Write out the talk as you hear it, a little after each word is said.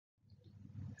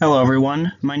Hello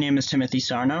everyone, my name is Timothy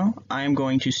Sarno. I am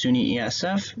going to SUNY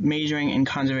ESF, majoring in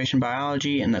conservation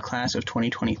biology in the class of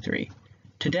 2023.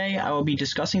 Today I will be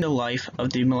discussing the life of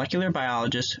the molecular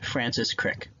biologist Francis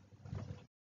Crick.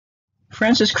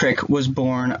 Francis Crick was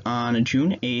born on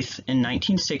June 8th in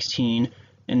 1916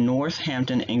 in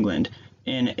Northampton, England,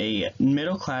 in a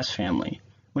middle-class family.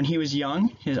 When he was young,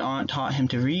 his aunt taught him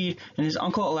to read, and his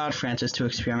uncle allowed Francis to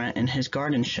experiment in his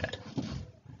garden shed.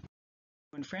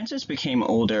 When Francis became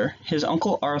older, his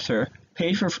uncle Arthur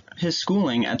paid for his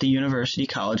schooling at the University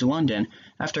College London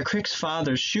after Crick's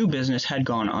father's shoe business had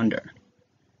gone under.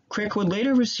 Crick would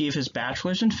later receive his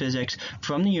bachelor's in physics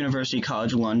from the University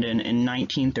College London in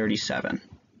 1937.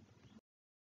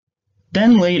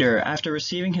 Then later, after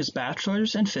receiving his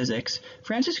bachelor's in physics,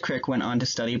 Francis Crick went on to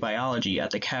study biology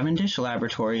at the Cavendish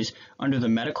Laboratories under the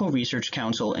Medical Research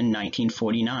Council in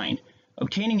 1949.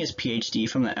 Obtaining his PhD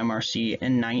from the MRC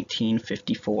in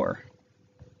 1954.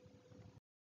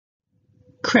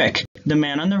 Crick, the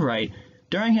man on the right,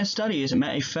 during his studies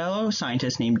met a fellow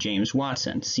scientist named James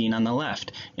Watson, seen on the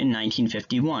left, in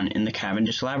 1951 in the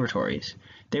Cavendish Laboratories.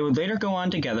 They would later go on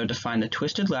together to find the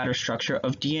twisted ladder structure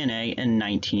of DNA in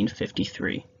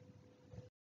 1953.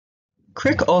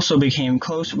 Crick also became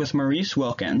close with Maurice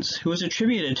Wilkins, who was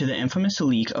attributed to the infamous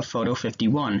leak of Photo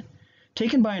 51.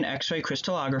 Taken by an X-ray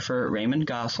crystallographer, Raymond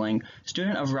Gosling,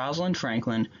 student of Rosalind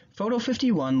Franklin, Photo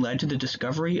 51 led to the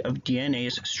discovery of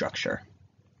DNA's structure.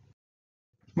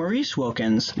 Maurice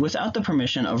Wilkins, without the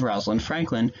permission of Rosalind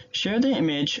Franklin, shared the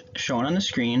image shown on the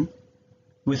screen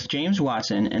with James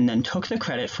Watson and then took the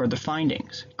credit for the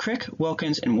findings. Crick,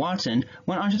 Wilkins, and Watson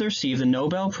went on to receive the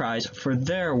Nobel Prize for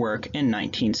their work in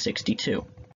 1962.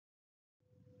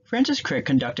 Francis Crick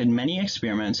conducted many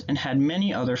experiments and had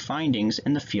many other findings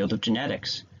in the field of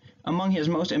genetics. Among his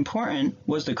most important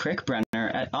was the Crick-Brenner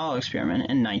et al. Experiment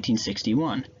in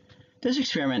 1961. This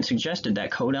experiment suggested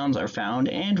that codons are found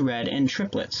and read in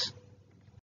triplets.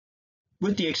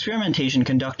 With the experimentation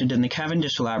conducted in the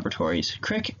Cavendish Laboratories,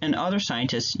 Crick and other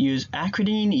scientists used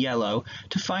acridine yellow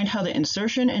to find how the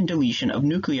insertion and deletion of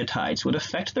nucleotides would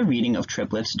affect the reading of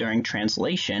triplets during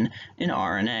translation in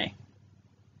RNA.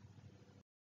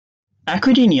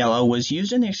 Acridine yellow was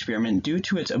used in the experiment due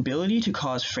to its ability to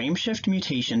cause frameshift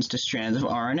mutations to strands of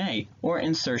RNA, or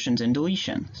insertions and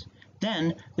deletions.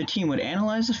 Then, the team would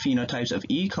analyze the phenotypes of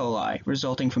E. coli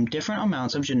resulting from different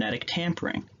amounts of genetic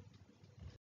tampering.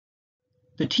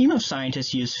 The team of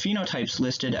scientists used phenotypes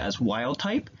listed as wild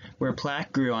type, where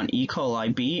plaque grew on E.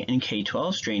 coli B and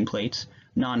K12 strain plates,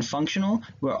 non-functional,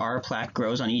 where R plaque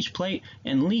grows on each plate,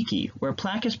 and leaky, where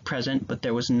plaque is present but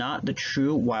there was not the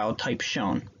true wild type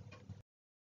shown.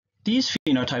 These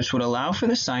phenotypes would allow for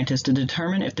the scientists to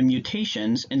determine if the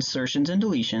mutations, insertions, and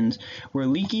deletions were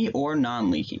leaky or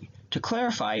non-leaky. To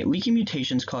clarify, leaky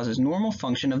mutations causes normal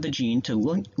function of the gene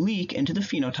to leak into the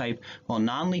phenotype, while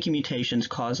non-leaky mutations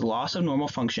cause loss of normal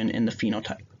function in the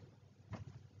phenotype.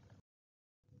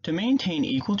 To maintain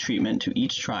equal treatment to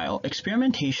each trial,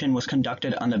 experimentation was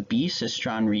conducted on the B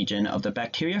cistron region of the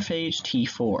bacteriophage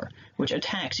T4, which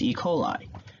attacks E. coli.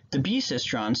 The B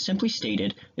cistron, simply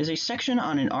stated, is a section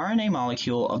on an RNA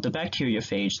molecule of the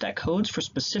bacteriophage that codes for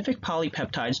specific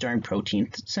polypeptides during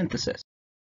protein synthesis.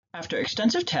 After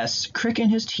extensive tests, Crick and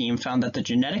his team found that the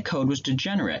genetic code was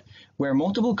degenerate, where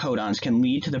multiple codons can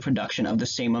lead to the production of the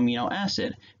same amino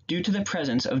acid, due to the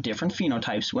presence of different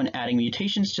phenotypes when adding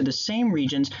mutations to the same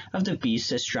regions of the B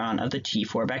cistron of the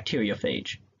T4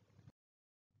 bacteriophage.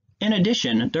 In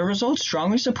addition, the results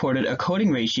strongly supported a coding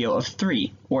ratio of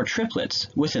 3, or triplets,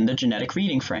 within the genetic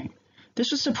reading frame. This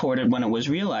was supported when it was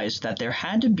realized that there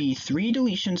had to be 3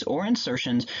 deletions or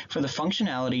insertions for the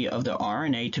functionality of the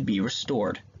RNA to be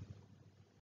restored.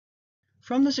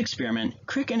 From this experiment,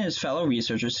 Crick and his fellow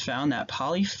researchers found that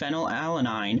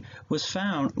polyphenylalanine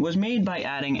was made by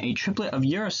adding a triplet of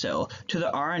uracil to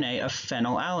the RNA of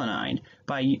phenylalanine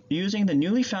by using the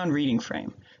newly found reading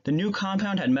frame. The new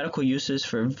compound had medical uses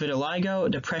for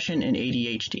vitiligo, depression, and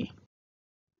ADHD.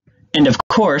 And of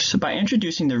course, by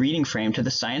introducing the reading frame to the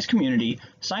science community,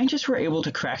 scientists were able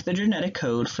to crack the genetic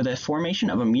code for the formation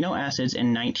of amino acids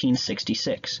in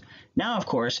 1966. Now, of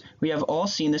course, we have all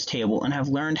seen this table and have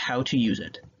learned how to use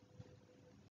it.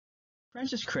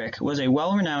 Francis Crick was a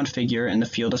well-renowned figure in the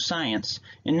field of science.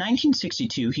 In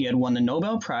 1962, he had won the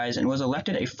Nobel Prize and was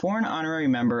elected a foreign honorary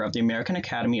member of the American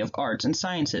Academy of Arts and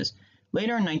Sciences.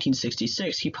 Later in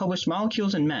 1966, he published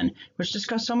Molecules in Men, which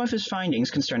discussed some of his findings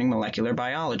concerning molecular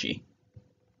biology.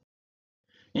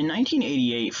 In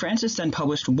 1988, Francis then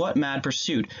published What Mad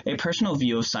Pursuit, a personal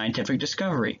view of scientific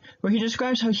discovery, where he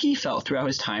describes how he felt throughout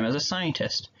his time as a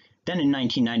scientist. Then in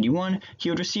 1991, he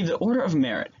would receive the Order of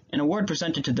Merit, an award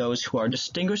presented to those who are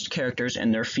distinguished characters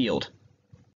in their field.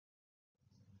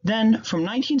 Then, from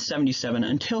 1977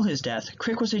 until his death,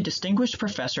 Crick was a distinguished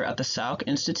professor at the Salk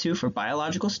Institute for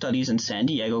Biological Studies in San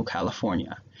Diego,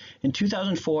 California. In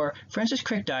 2004, Francis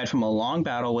Crick died from a long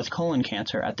battle with colon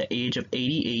cancer at the age of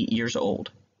 88 years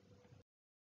old.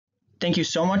 Thank you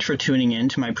so much for tuning in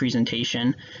to my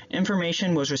presentation.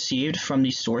 Information was received from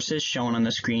the sources shown on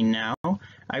the screen now.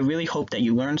 I really hope that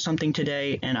you learned something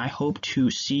today, and I hope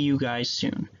to see you guys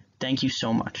soon. Thank you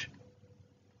so much.